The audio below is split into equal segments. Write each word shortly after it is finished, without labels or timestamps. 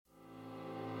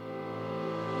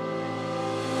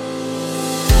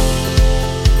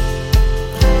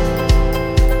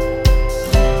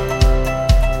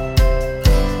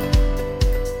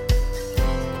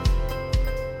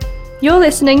You're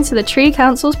listening to the Tree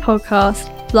Council's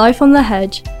podcast, Life on the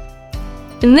Hedge.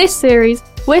 In this series,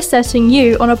 we're setting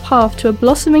you on a path to a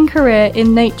blossoming career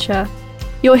in nature.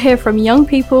 You'll hear from young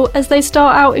people as they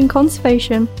start out in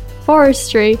conservation,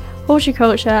 forestry,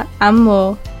 horticulture, and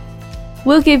more.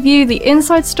 We'll give you the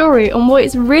inside story on what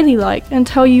it's really like and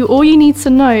tell you all you need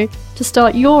to know to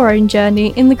start your own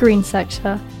journey in the green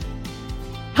sector.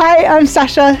 Hi, I'm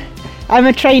Sasha. I'm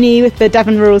a trainee with the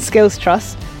Devon Rural Skills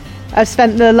Trust. I've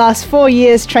spent the last 4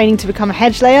 years training to become a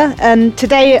hedge layer, and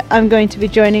today I'm going to be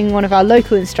joining one of our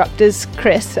local instructors,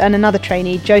 Chris, and another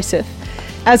trainee, Joseph,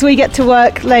 as we get to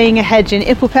work laying a hedge in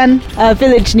Ipplepen, a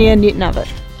village near Newton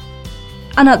Abbot.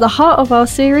 And at the heart of our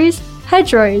series,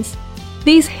 hedgerows.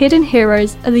 These hidden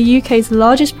heroes are the UK's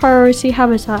largest priority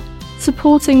habitat,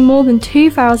 supporting more than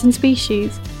 2,000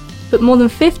 species. But more than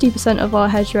 50% of our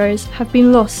hedgerows have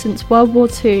been lost since World War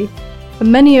II, and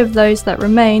many of those that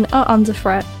remain are under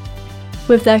threat.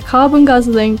 With their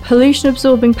carbon-guzzling,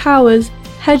 pollution-absorbing powers,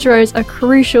 hedgerows are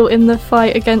crucial in the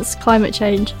fight against climate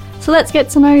change. So let's get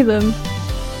to know them.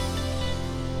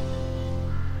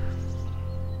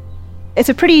 It's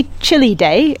a pretty chilly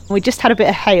day. We just had a bit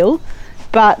of hail,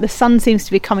 but the sun seems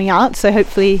to be coming out, so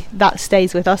hopefully that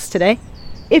stays with us today.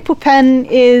 Ipplepen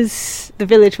is the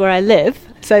village where I live,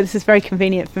 so this is very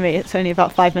convenient for me. It's only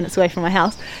about 5 minutes away from my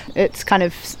house. It's kind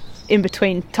of in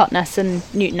between Totnes and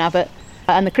Newton Abbot,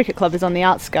 and the cricket club is on the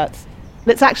outskirts.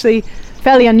 It's actually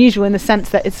fairly unusual in the sense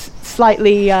that it's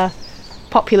slightly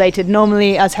populated.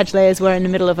 Normally, as hedge layers, we're in the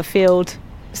middle of a field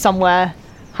somewhere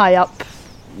high up.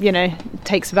 You know, it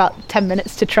takes about 10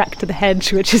 minutes to trek to the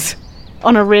hedge, which is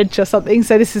on a ridge or something,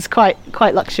 so this is quite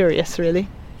luxurious, really.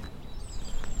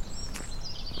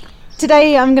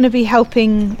 Today I'm going to be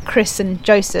helping Chris and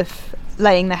Joseph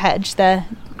laying the hedge. They're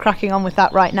cracking on with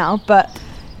that right now, but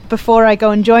before I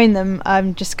go and join them,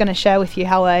 I'm just going to share with you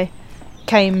how I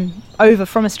came over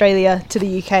from Australia to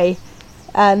the UK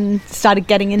and started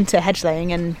getting into hedge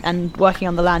laying and working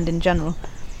on the land in general.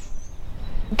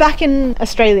 Back in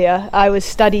Australia, I was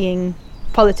studying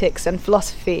politics and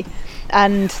philosophy,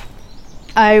 and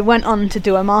I went on to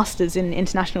do a master's in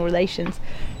international relations.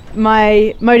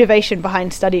 My motivation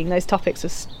behind studying those topics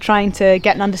was trying to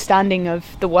get an understanding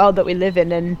of the world that we live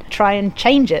in and try and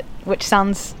change it, which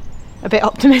sounds a bit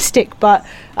optimistic, but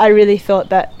I really thought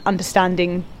that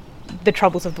understanding the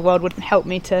troubles of the world would help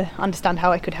me to understand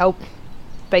how I could help,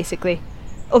 basically.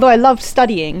 Although I loved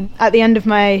studying, at the end of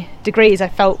my degrees I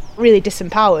felt really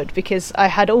disempowered because I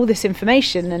had all this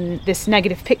information and this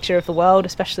negative picture of the world,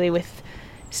 especially with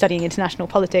studying international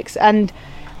politics, and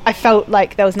I felt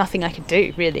like there was nothing I could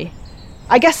do, really.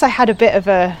 I guess I had a bit of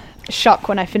a shock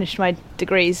when I finished my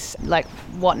degrees, like,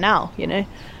 what now, you know?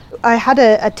 I had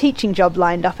a teaching job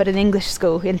lined up at an English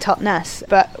school in Totnes,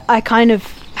 but I kind of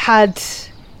had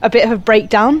a bit of a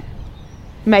breakdown.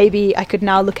 Maybe I could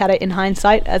now look at it in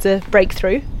hindsight as a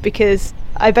breakthrough, because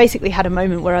I basically had a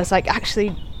moment where I was like,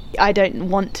 actually, I don't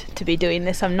want to be doing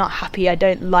this. I'm not happy. I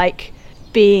don't like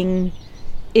being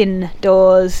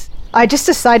indoors. I just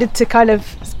decided to kind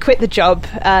of quit the job,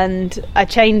 and I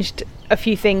changed a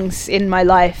few things in my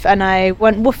life, and I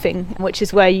went woofing, which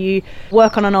is where you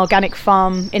work on an organic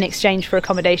farm in exchange for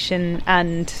accommodation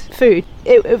and food.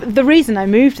 The reason I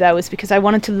moved there was because I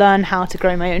wanted to learn how to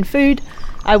grow my own food.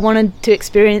 I wanted to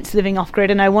experience living off-grid,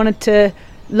 and I wanted to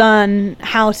learn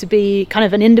how to be kind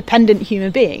of an independent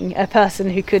human being, a person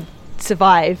who could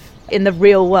survive in the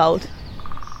real world.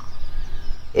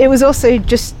 It was also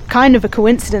just kind of a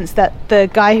coincidence that the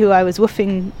guy who I was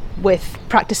woofing with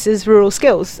practices rural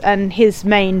skills, and his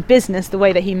main business, the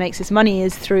way that he makes his money,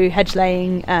 is through hedge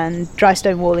laying and dry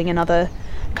stone walling and other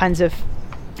kinds of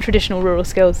traditional rural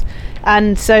skills.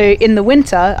 And so in the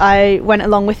winter I went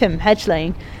along with him hedge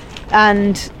laying,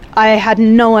 and I had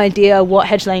no idea what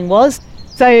hedge laying was,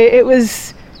 so it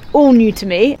was all new to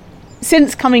me.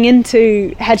 Since coming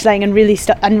into hedge laying and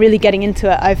really getting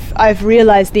into it, I've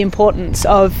realised the importance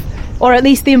of, or at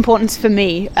least the importance for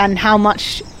me, and how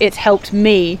much it's helped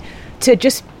me to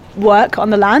just work on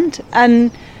the land.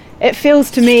 And it feels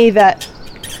to me that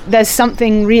there's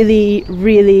something really,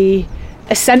 really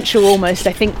essential almost.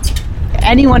 I think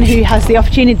anyone who has the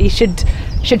opportunity should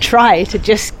try to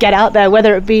just get out there,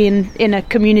 whether it be in a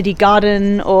community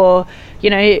garden or,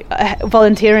 you know,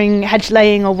 volunteering, hedge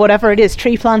laying, or whatever it is,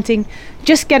 tree planting.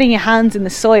 Just getting your hands in the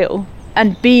soil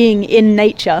and being in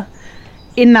nature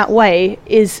in that way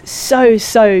is so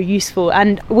useful,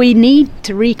 and we need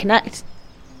to reconnect.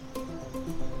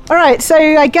 Alright, so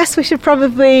I guess we should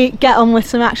probably get on with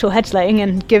some actual hedge laying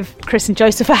and give Chris and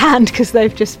Joseph a hand, because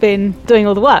they've just been doing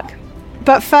all the work.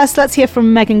 But first, let's hear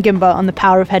from Megan Gimber on the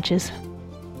power of hedges.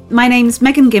 My name's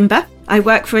Megan Gimber. I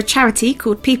work for a charity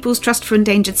called People's Trust for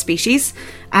Endangered Species,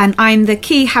 and I'm the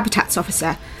Key Habitats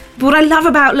Officer. But what I love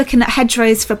about looking at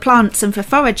hedgerows for plants and for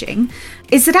foraging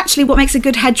is that actually what makes a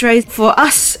good hedgerow for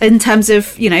us in terms of,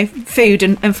 food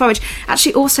and forage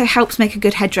actually also helps make a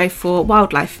good hedgerow for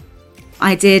wildlife.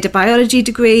 I did a biology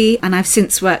degree, and I've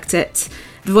since worked at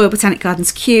the Royal Botanic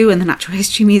Gardens Kew and the Natural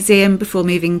History Museum before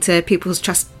moving to People's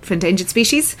Trust for Endangered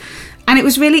Species. And it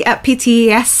was really at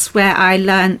PTES where I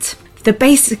learnt the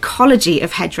basic ecology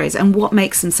of hedgerows and what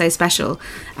makes them so special,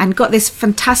 and got this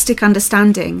fantastic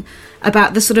understanding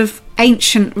about the sort of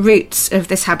ancient roots of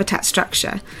this habitat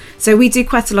structure. So we do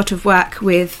quite a lot of work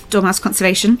with dormouse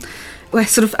conservation. We're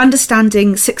sort of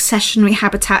understanding successionary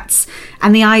habitats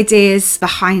and the ideas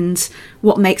behind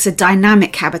what makes a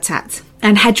dynamic habitat.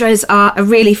 And hedgerows are a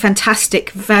really fantastic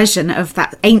version of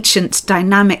that ancient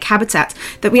dynamic habitat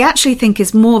that we actually think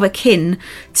is more akin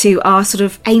to our sort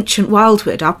of ancient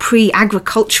wildwood, our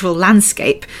pre-agricultural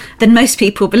landscape, than most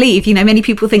people believe. Many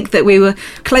people think that we were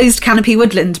closed canopy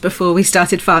woodland before we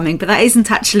started farming, but that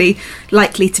isn't actually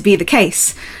likely to be the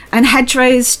case. And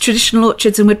hedgerows, traditional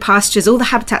orchards and wood pastures, all the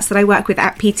habitats that I work with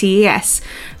at PTES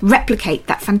replicate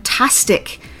that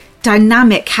fantastic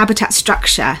dynamic habitat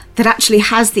structure that actually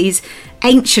has these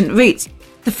ancient roots.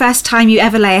 The first time you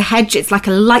ever lay a hedge, it's like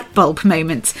a light bulb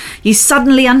moment. You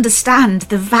suddenly understand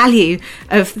the value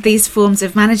of these forms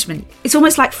of management. It's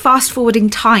almost like fast forwarding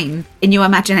time in your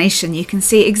imagination. You can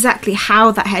see exactly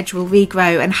how that hedge will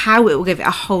regrow and how it will give it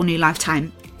a whole new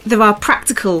lifetime. There are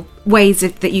practical ways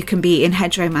that you can be in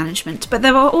hedgerow management, but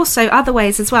there are also other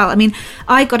ways as well.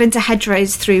 I got into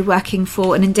hedgerows through working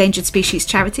for an endangered species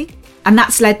charity. And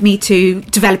that's led me to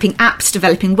developing apps,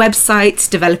 developing websites,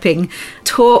 developing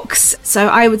talks. So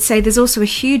I would say there's also a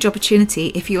huge opportunity,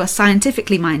 if you are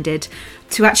scientifically minded,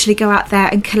 to actually go out there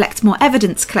and collect more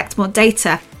evidence, collect more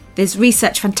data. There's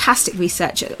research, fantastic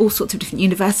research at all sorts of different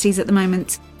universities at the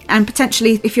moment. And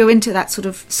potentially, if you're into that sort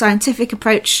of scientific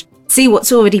approach, see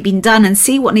what's already been done and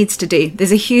see what needs to do.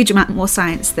 There's a huge amount more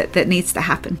science that needs to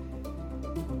happen.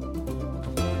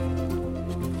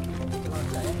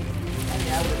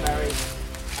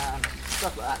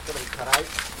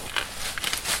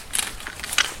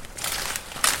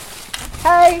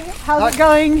 Hey, how's it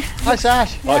going? Hi,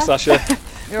 Sash. Yeah. Hi, Sasha.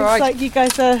 You all right? Looks like you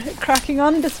guys are cracking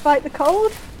on despite the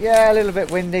cold. Yeah, a little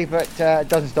bit windy, but it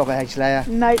doesn't stop a hedge layer.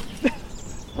 No.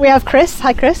 We have Chris.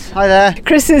 Hi, Chris. Hi there.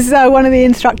 Chris is one of the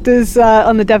instructors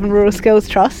on the Devon Rural Skills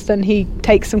Trust, and he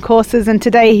takes some courses, and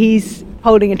today he's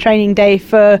holding a training day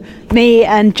for me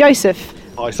and Joseph.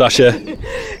 Hi, Sasha.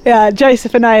 Yeah,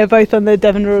 Joseph and I are both on the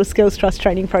Devon Rural Skills Trust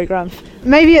training programme.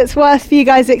 Maybe it's worth you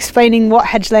guys explaining what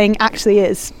hedge laying actually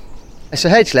is. So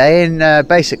hedge laying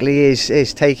basically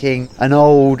is taking an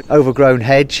old overgrown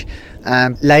hedge,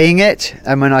 laying it,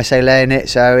 and when I say laying it,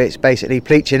 so it's basically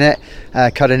pleaching it,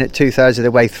 cutting it 2/3 of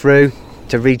the way through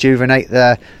to rejuvenate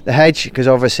the hedge, because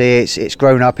obviously it's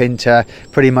grown up into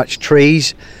pretty much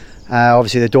trees.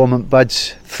 Obviously the dormant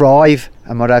buds thrive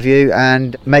and what have you,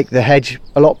 and make the hedge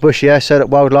a lot bushier so that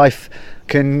wildlife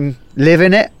can live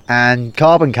in it, and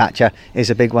carbon capture is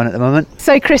a big one at the moment.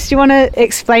 So Chris, do you want to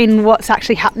explain what's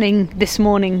actually happening this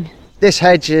morning? This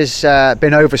hedge has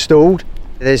been overstalled.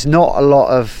 There's not a lot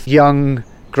of young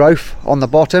growth on the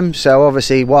bottom, so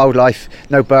obviously wildlife,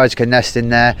 no birds can nest in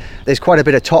there. There's quite a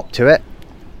bit of top to it.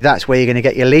 That's where you're going to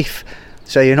get your leaf.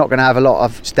 So you're not going to have a lot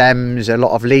of stems, a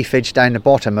lot of leafage down the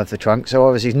bottom of the trunk, so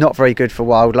obviously it's not very good for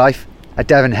wildlife. A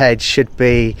Devon hedge should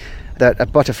be that a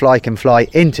butterfly can fly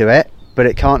into it, but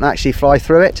it can't actually fly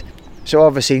through it. So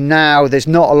obviously now there's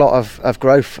not a lot of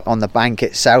growth on the bank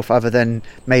itself, other than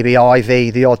maybe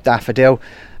ivy, the odd daffodil,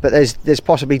 but there's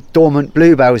possibly dormant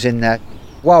bluebells in there.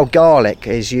 Wild garlic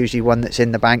is usually one that's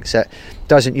in the banks that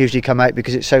doesn't usually come out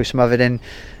because it's so smothered in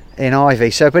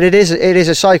ivy. So, but it is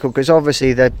a cycle, because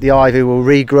obviously the ivy will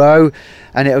regrow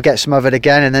and it'll get smothered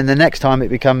again, and then the next time it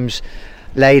becomes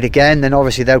laid again, then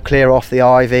obviously they'll clear off the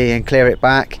ivy and clear it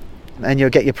back, and you'll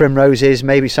get your primroses,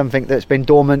 maybe something that's been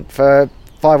dormant for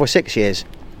 5 or 6 years.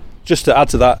 Just to add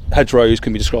to that, hedgerows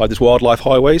can be described as wildlife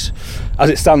highways. As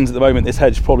it stands at the moment, this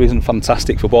hedge probably isn't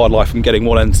fantastic for wildlife from getting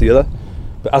one end to the other,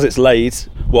 but as it's laid,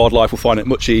 wildlife will find it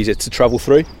much easier to travel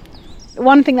through.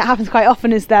 One thing that happens quite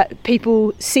often is that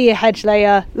people see a hedge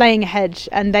layer laying a hedge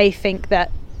and they think that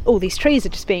all these trees are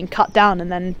just being cut down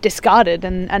and then discarded,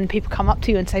 and people come up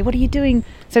to you and say, what are you doing?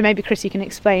 So maybe Chris, you can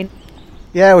explain.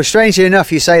 Yeah, well, strangely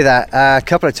enough, you say that. A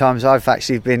couple of times I've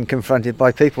actually been confronted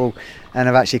by people and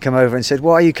have actually come over and said,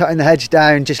 why are you cutting the hedge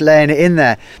down, just laying it in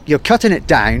there? You're cutting it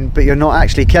down, but you're not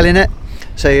actually killing it.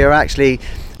 So you're actually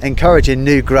encouraging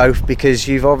new growth, because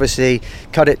you've obviously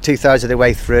cut it 2/3 of the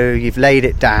way through, you've laid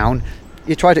it down,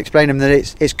 You try to explain to them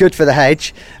that it's good for the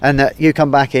hedge, and that you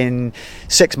come back in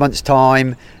 6 months'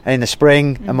 time in the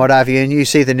spring and what have you, and you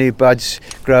see the new buds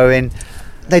growing.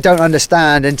 They don't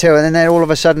understand and then all of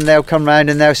a sudden they'll come round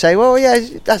and they'll say, well, yeah,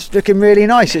 that's looking really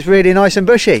nice. It's really nice and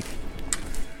bushy.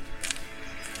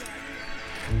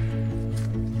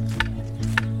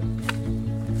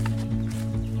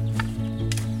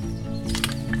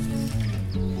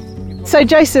 So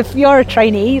Joseph, you're a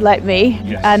trainee like me,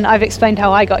 Yes. and I've explained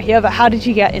how I got here, but how did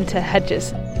you get into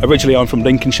hedges? Originally, I'm from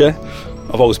Lincolnshire.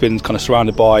 I've always been kind of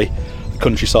surrounded by the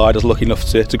countryside. I was lucky enough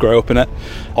to grow up in it.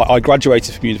 I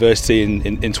graduated from university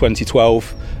in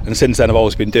 2012, and since then I've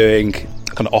always been doing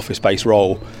a kind of office-based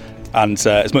role. And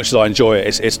as much as I enjoy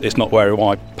it, it's not where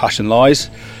my passion lies.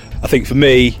 I think for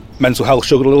me, mental health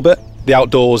struggled a little bit. The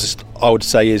outdoors, I would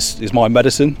say, is my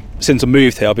medicine. Since I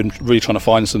moved here, I've been really trying to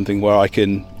find something where I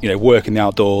can, work in the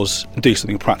outdoors and do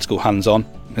something practical, hands-on.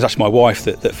 It's actually my wife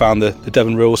that found the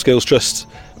Devon Rural Skills Trust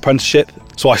apprenticeship.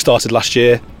 So I started last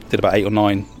year, did about 8 or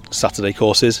 9 Saturday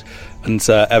courses, and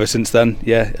ever since then,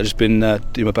 I've just been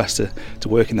doing my best to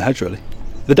work in the hedge, really.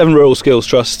 The Devon Rural Skills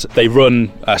Trust, they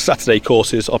run Saturday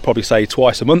courses, I'll probably say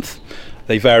twice a month.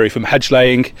 They vary from hedge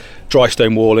laying, dry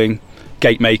stone walling,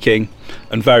 gate making,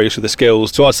 and various other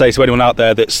skills. So I'd say to anyone out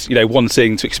there that's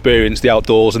wanting to experience the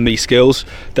outdoors and these skills,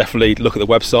 definitely look at the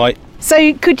website.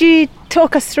 So could you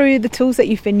talk us through the tools that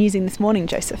you've been using this morning,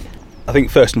 Joseph? I think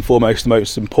first and foremost, the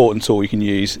most important tool you can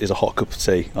use is a hot cup of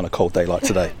tea on a cold day like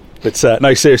today. But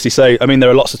no, seriously, so there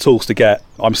are lots of tools to get.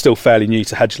 I'm still fairly new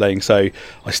to hedge laying, so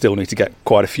I still need to get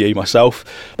quite a few myself.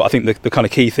 But I think the kind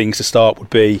of key things to start would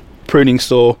be pruning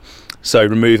saw, so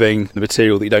removing the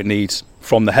material that you don't need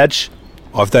from the hedge.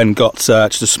 I've then got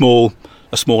just a small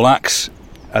axe,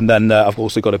 and then I've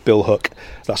also got a bill hook.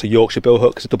 That's a Yorkshire bill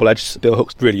hook. It's a double-edged bill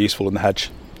hook, really useful in the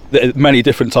hedge. There are many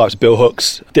different types of bill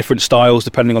hooks, different styles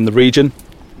depending on the region.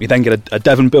 You then get a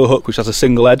Devon bill hook, which has a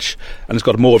single edge and it's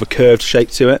got more of a curved shape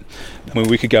to it.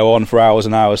 We could go on for hours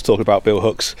and hours talking about bill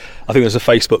hooks. I think there's a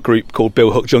Facebook group called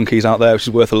Bill Hook Junkies out there, which is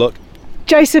worth a look.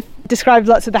 Joseph described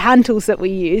lots of the hand tools that we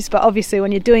use, but obviously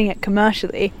when you're doing it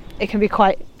commercially, it can be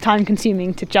quite time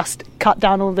consuming to just cut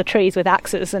down all the trees with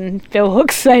axes and bill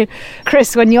hooks. So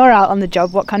Chris, when you're out on the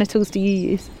job, what kind of tools do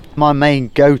you use? My main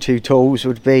go-to tools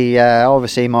would be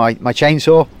obviously my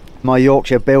chainsaw, my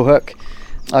Yorkshire bill hook.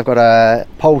 I've got a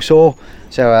pole saw,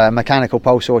 so a mechanical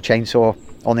pole saw chainsaw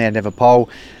on the end of a pole.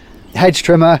 Hedge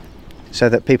trimmer, so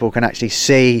that people can actually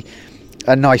see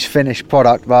a nice finished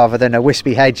product rather than a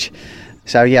wispy hedge.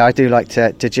 So I do like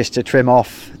to trim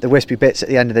off the wispy bits at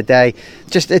the end of the day.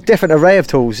 Just a different array of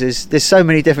tools. There's so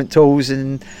many different tools,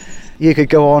 and you could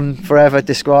go on forever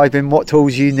describing what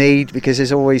tools you need, because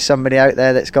there's always somebody out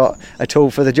there that's got a tool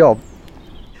for the job.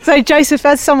 So Joseph,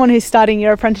 as someone who's starting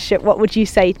your apprenticeship, what would you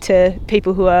say to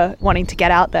people who are wanting to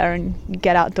get out there and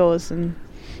get outdoors and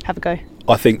have a go?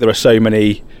 I think there are so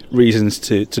many reasons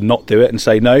to not do it and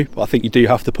say no, but I think you do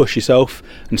have to push yourself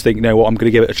and think, I'm going to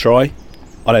give it a try.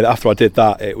 I know that after I did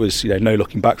that, it was no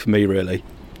looking back for me, really.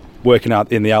 Working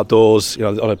out in the outdoors,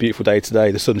 on a beautiful day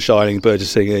today, the sun's shining, birds are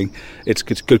singing, it's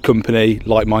good company,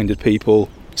 like-minded people.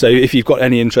 So if you've got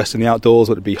any interest in the outdoors,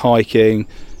 whether it be hiking,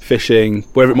 fishing,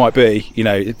 wherever it might be,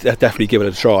 definitely give it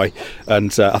a try.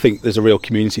 And I think there's a real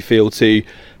community feel to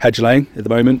hedge laying at the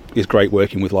moment. It's great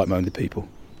working with like-minded people.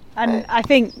 And I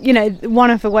think,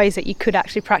 one of the ways that you could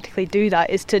actually practically do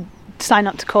that is to sign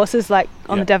up to courses like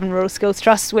on the Devon Rural Skills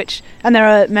Trust, and there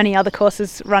are many other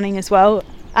courses running as well.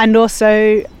 And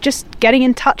also just getting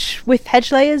in touch with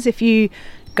hedge layers. If you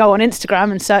go on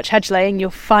Instagram and search hedge laying, you'll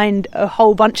find a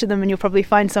whole bunch of them, and you'll probably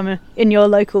find some in your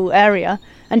local area.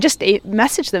 And just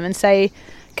message them and say,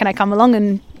 can I come along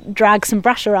and drag some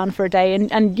brush around for a day,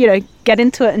 and get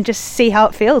into it and just see how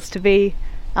it feels to be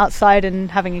outside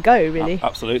and having a go, really.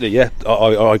 Absolutely, yeah.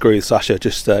 I agree with Sasha.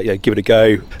 Just give it a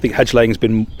go. I think hedge laying has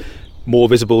been more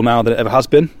visible now than it ever has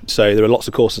been, so there are lots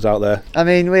of courses out there.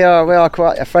 We are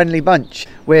quite a friendly bunch.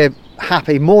 We're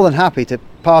more than happy to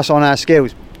pass on our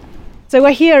skills. So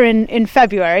we're here in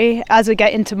February. As we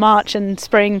get into March and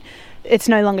spring, it's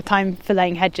no longer time for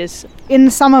laying hedges. In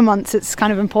the summer months, it's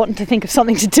kind of important to think of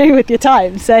something to do with your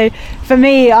time. So for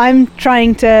me, I'm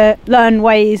trying to learn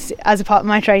ways as a part of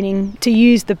my training to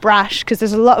use the brash, because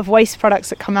there's a lot of waste products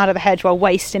that come out of the hedge,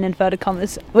 waste in inverted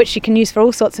commas, which you can use for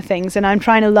all sorts of things. And I'm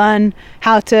trying to learn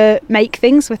how to make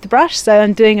things with the brash. So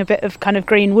I'm doing a bit of kind of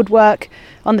green woodwork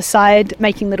on the side,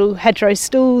 making little hedgerow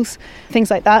stools,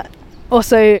 things like that.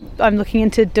 Also, I'm looking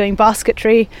into doing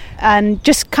basketry and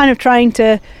just kind of trying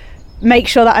to make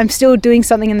sure that I'm still doing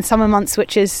something in the summer months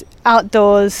which is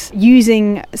outdoors,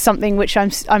 using something which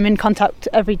I'm in contact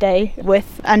every day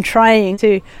with, and trying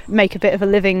to make a bit of a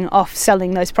living off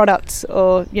selling those products,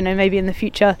 or maybe in the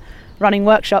future running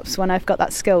workshops when I've got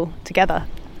that skill together.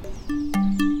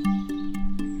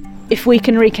 If we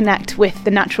can reconnect with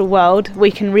the natural world,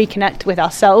 we can reconnect with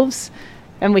ourselves,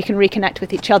 and we can reconnect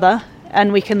with each other,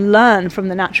 and we can learn from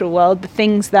the natural world the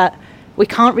things that we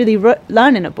can't really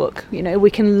learn in a book. We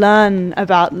can learn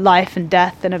about life and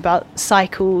death, and about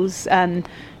cycles, and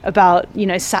about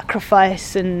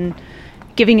sacrifice and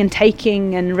giving and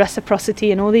taking and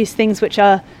reciprocity and all these things which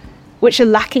are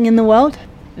lacking in the world.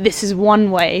 This is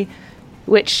one way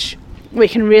which we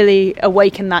can really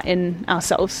awaken that in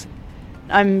ourselves.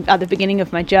 I'm at the beginning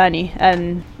of my journey,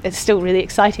 and it's still really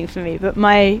exciting for me, but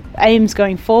my aims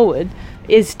going forward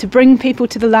is to bring people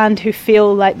to the land who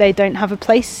feel like they don't have a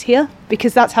place here,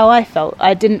 because that's how I felt.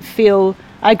 I grew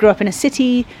up in a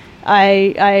city.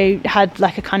 I had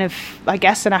like a kind of, I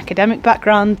guess, an academic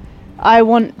background. I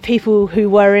want people who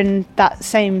were in that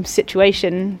same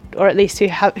situation, or at least who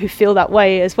feel that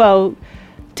way as well,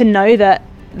 to know that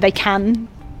they can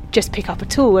just pick up a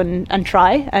tool and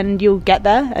try, and you'll get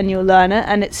there and you'll learn it.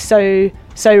 And it's so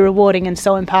rewarding and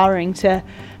so empowering to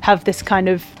have this kind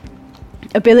of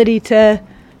ability to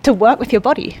work with your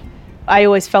body. I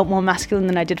always felt more masculine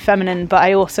than I did feminine, but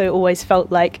I also always felt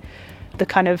like the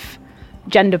kind of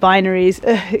gender binaries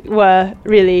were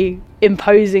really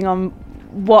imposing on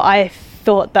what I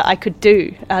thought that I could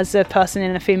do as a person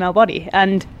in a female body.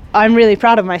 And I'm really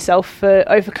proud of myself for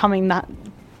overcoming that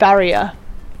barrier.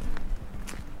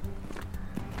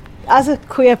 As a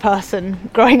queer person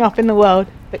growing up in the world,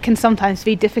 it can sometimes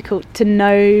be difficult to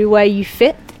know where you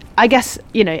fit. I guess,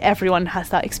 everyone has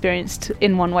that experience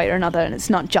in one way or another, and it's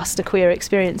not just a queer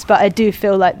experience, but I do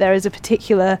feel like there is a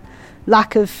particular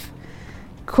lack of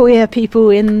queer people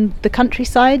in the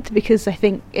countryside, because I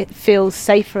think it feels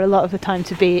safer a lot of the time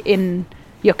to be in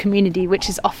your community, which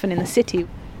is often in the city.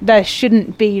 There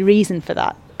shouldn't be reason for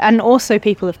that. And also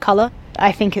people of colour.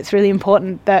 I think it's really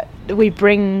important that we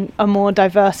bring a more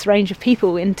diverse range of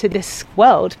people into this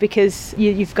world, because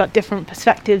you've got different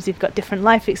perspectives, you've got different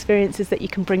life experiences that you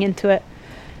can bring into it.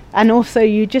 And also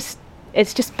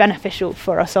it's just beneficial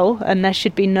for us all, and there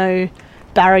should be no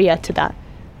barrier to that.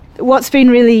 What's been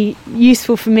really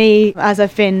useful for me as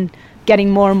I've been getting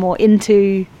more and more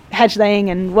into hedge laying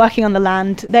and working on the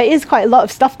land, there is quite a lot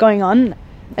of stuff going on,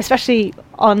 especially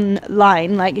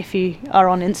online. Like if you are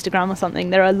on Instagram or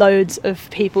something, there are loads of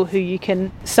people who you can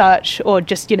search, or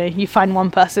just you find one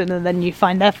person and then you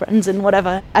find their friends and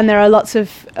whatever. And there are lots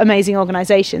of amazing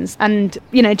organizations. And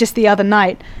just the other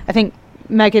night, I think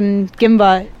Megan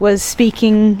Gimba was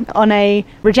speaking on a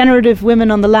Regenerative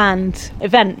Women on the Land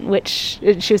event, which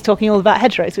she was talking all about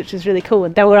hedgerows, which was really cool.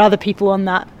 And there were other people on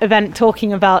that event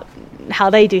talking about how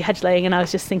they do hedge laying, and I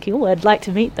was just thinking, I'd like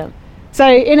to meet them. So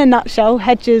in a nutshell,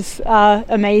 hedges are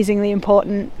amazingly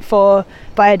important for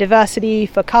biodiversity,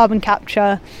 for carbon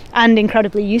capture, and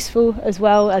incredibly useful as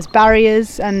well as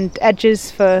barriers and edges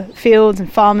for fields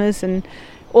and farmers. And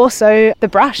also the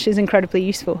brush is incredibly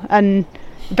useful, and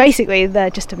basically they're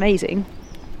just amazing.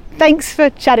 Thanks for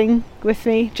chatting with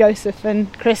me, Joseph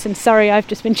and Chris, and sorry I've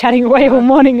just been chatting away all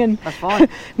morning and That's fine.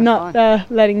 not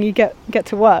letting you get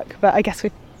to work, but I guess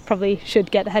we probably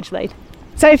should get the hedge laid.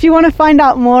 So if you want to find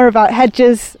out more about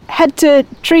hedges, head to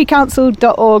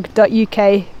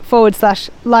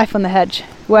treecouncil.org.uk/life on the hedge,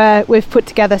 where we've put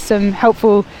together some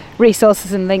helpful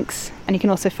resources and links, and you can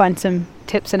also find some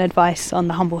tips and advice on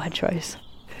the humble hedgerows.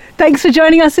 Thanks for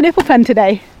joining us in Ipplepen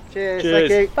today. Cheers. Cheers.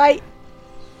 Thank you. Bye.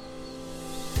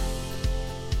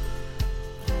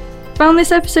 Found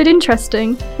this episode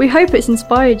interesting? We hope it's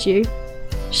inspired you.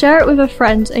 Share it with a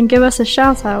friend and give us a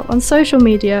shout out on social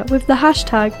media with the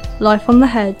hashtag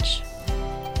 #LifeOnTheHedge.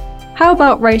 How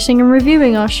about rating and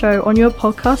reviewing our show on your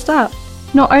podcast app?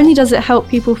 Not only does it help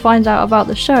people find out about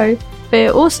the show, but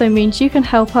it also means you can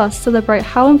help us celebrate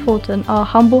how important our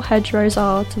humble hedgerows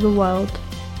are to the world.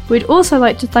 We'd also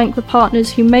like to thank the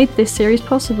partners who made this series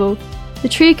possible. The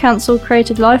Tree Council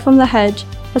created Life on the Hedge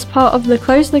as part of the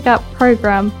Close the Gap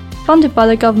programme, funded by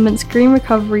the government's Green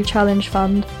Recovery Challenge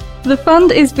Fund. The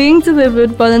fund is being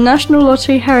delivered by the National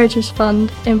Lottery Heritage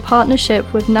Fund in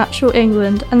partnership with Natural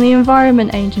England and the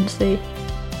Environment Agency.